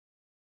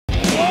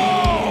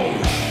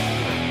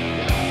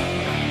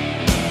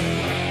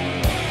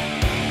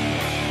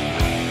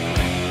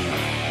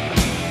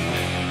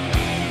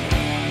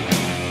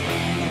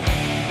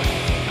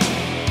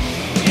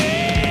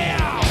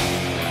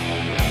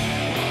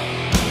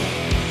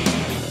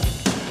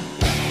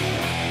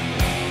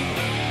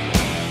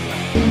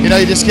You know,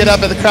 you just get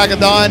up at the crack of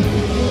dawn,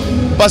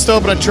 bust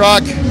open a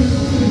truck,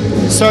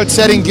 start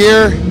setting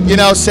gear, you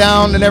know,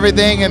 sound and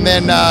everything, and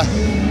then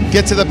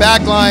get to the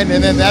back line,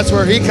 and then that's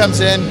where he comes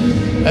in,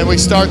 and we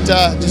start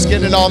just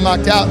getting it all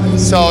knocked out.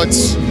 So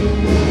it's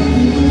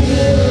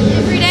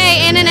every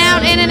day, in and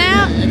out, in and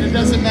out. And it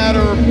doesn't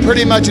matter,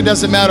 pretty much it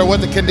doesn't matter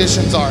what the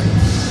conditions are,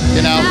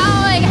 you know.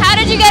 Now, like, how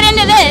did you get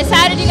into this?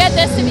 How did you get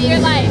this to be your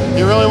life?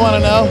 You really want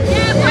to know?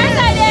 Yeah, of course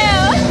I do.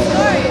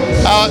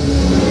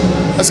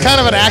 It was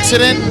kind of an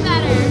accident.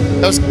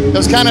 It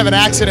was kind of an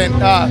accident.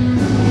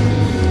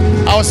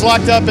 I was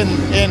locked up in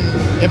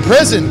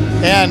prison,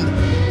 and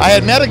I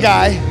had met a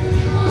guy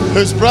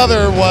whose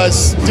brother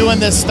was doing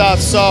this stuff.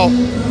 So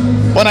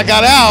when I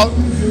got out,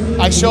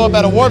 I show up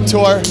at a Warped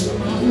Tour,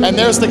 and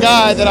there's the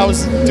guy that I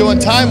was doing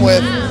time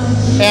with,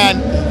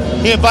 and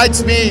he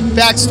invites me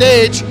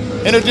backstage,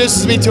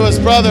 introduces me to his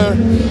brother,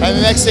 and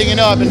the next thing you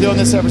know, I've been doing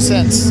this ever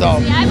since. So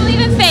yeah, I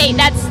believe in fate.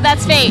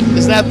 That's fate.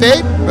 Isn't that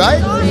fate,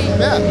 right?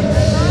 Yeah.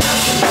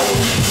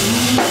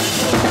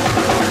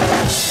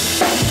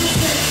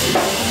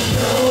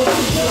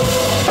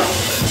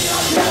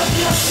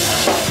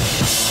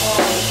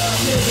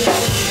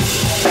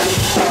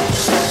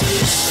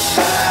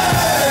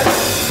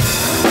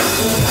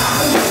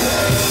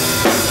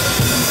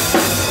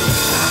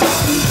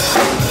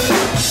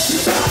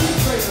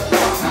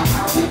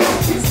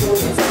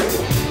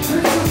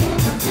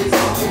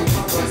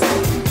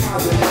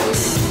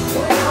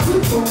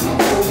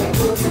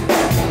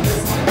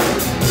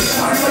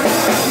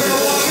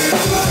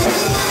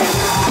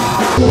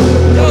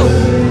 Yo,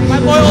 my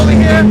boy over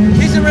here,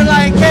 he's a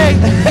Reliant K. He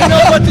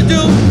knows what to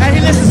do, and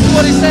he listens to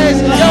what he says.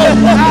 Yo,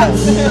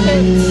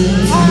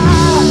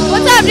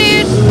 what's up,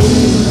 dude?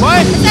 What?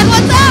 I said,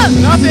 what's up?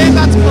 Nothing,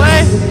 about to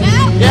play.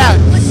 Yeah? Yeah.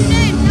 What's your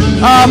name?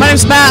 My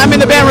name's Matt. I'm in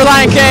the band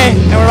Reliant K,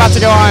 and we're about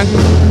to go on.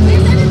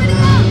 Where's everybody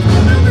else?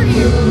 Come over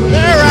here.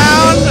 They're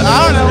around.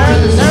 I don't know.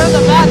 They're in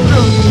the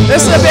bathroom.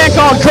 This is a band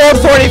called Code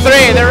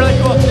 43. They're really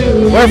cool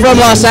too. We're from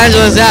Los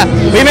Angeles. Yeah.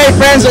 We made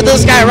friends with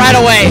this guy right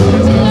away.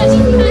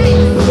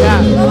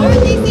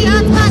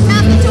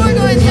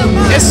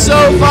 It's so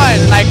fun,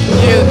 like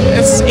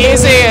it's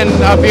easy and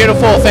a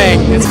beautiful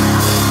thing.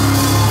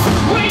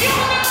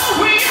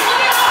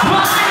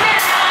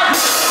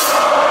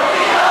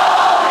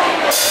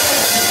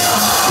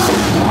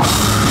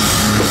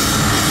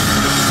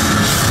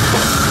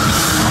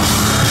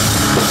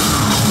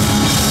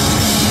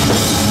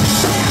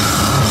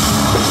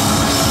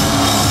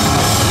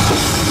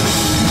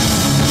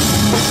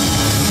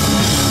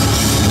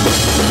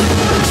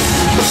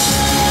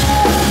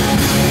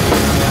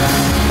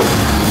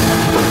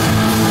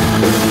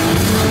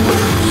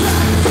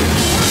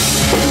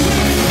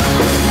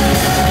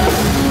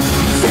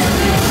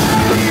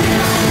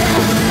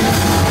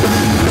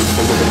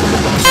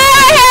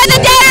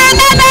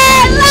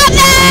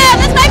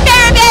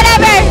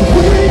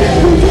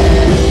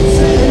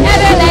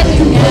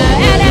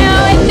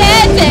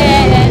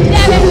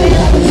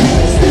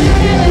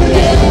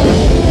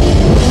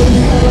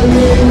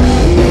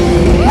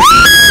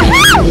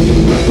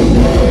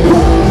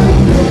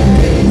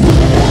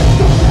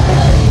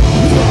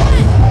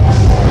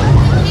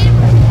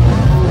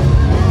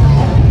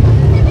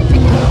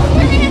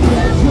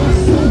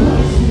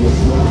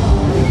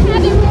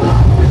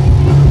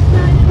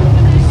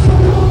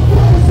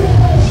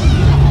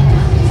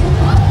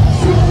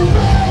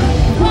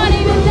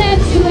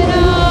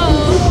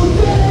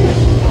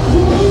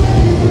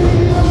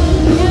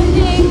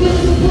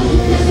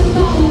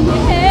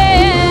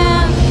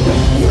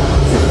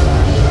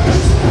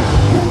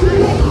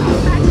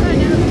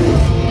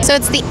 So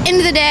it's the end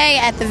of the day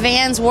at the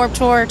Vans Warped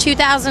Tour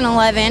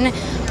 2011.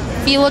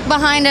 If you look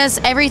behind us,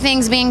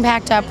 everything's being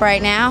packed up right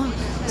now.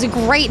 It was a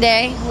great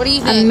day. What do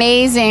you think?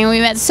 Amazing. We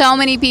met so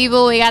many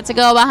people. We got to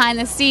go behind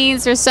the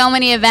scenes for so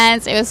many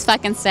events. It was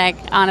fucking sick,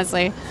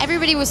 honestly.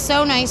 Everybody was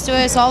so nice to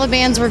us. All the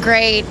bands were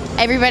great.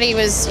 Everybody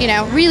was, you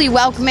know, really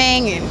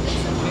welcoming, and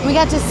we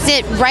got to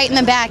sit right in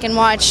the back and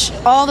watch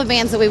all the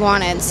bands that we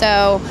wanted.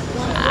 So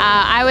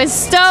I was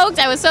stoked.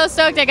 I was so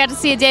stoked. I got to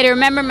see A Day to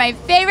Remember, my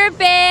favorite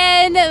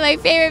band. My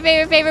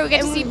favorite. We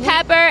got to see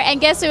Pepper,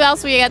 and guess who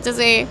else we got to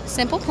see?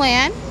 Simple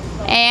Plan.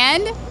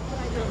 And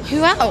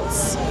who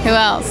else? Who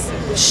else?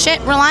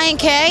 Shit, Reliant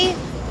K.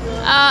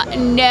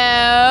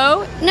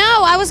 No.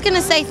 No, I was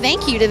gonna say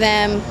thank you to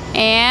them.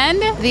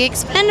 And the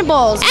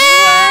Expendables.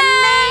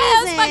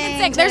 That was fucking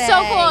sick. They're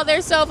so cool.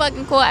 They're so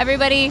fucking cool.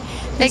 Everybody,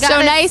 they're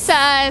so nice to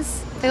us.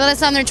 They let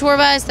us on their tour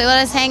bus. They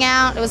let us hang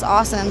out. It was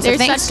awesome. So They're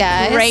thanks, such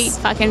guys. great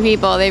fucking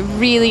people. They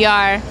really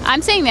are.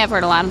 I'm saying that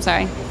word a lot. I'm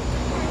sorry.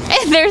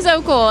 They're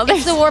so cool.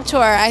 It's the Warped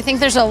Tour. I think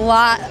there's a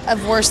lot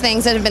of worse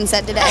things that have been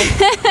said today.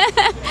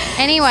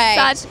 Anyway.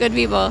 Such good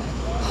people.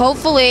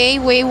 Hopefully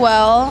we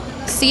will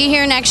see you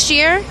here next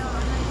year.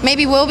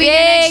 Maybe we'll be here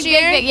next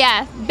year.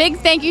 Yeah. Big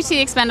thank you to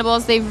the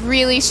Expendables. They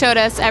really showed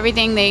us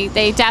everything.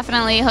 They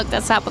definitely hooked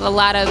us up with a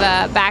lot of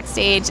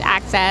backstage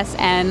access,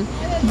 and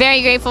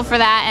Very grateful for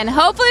that, and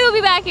hopefully we'll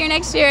be back here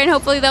next year, and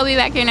hopefully they'll be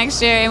back here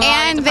next year.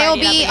 And they'll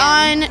be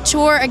on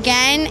tour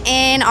again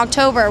in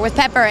October with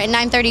Pepper at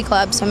 930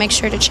 Club, so make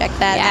sure to check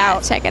that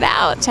out. Check it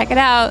out. Check it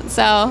out.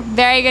 So,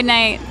 very good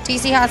night.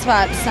 DC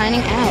Hotspot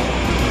signing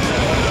out.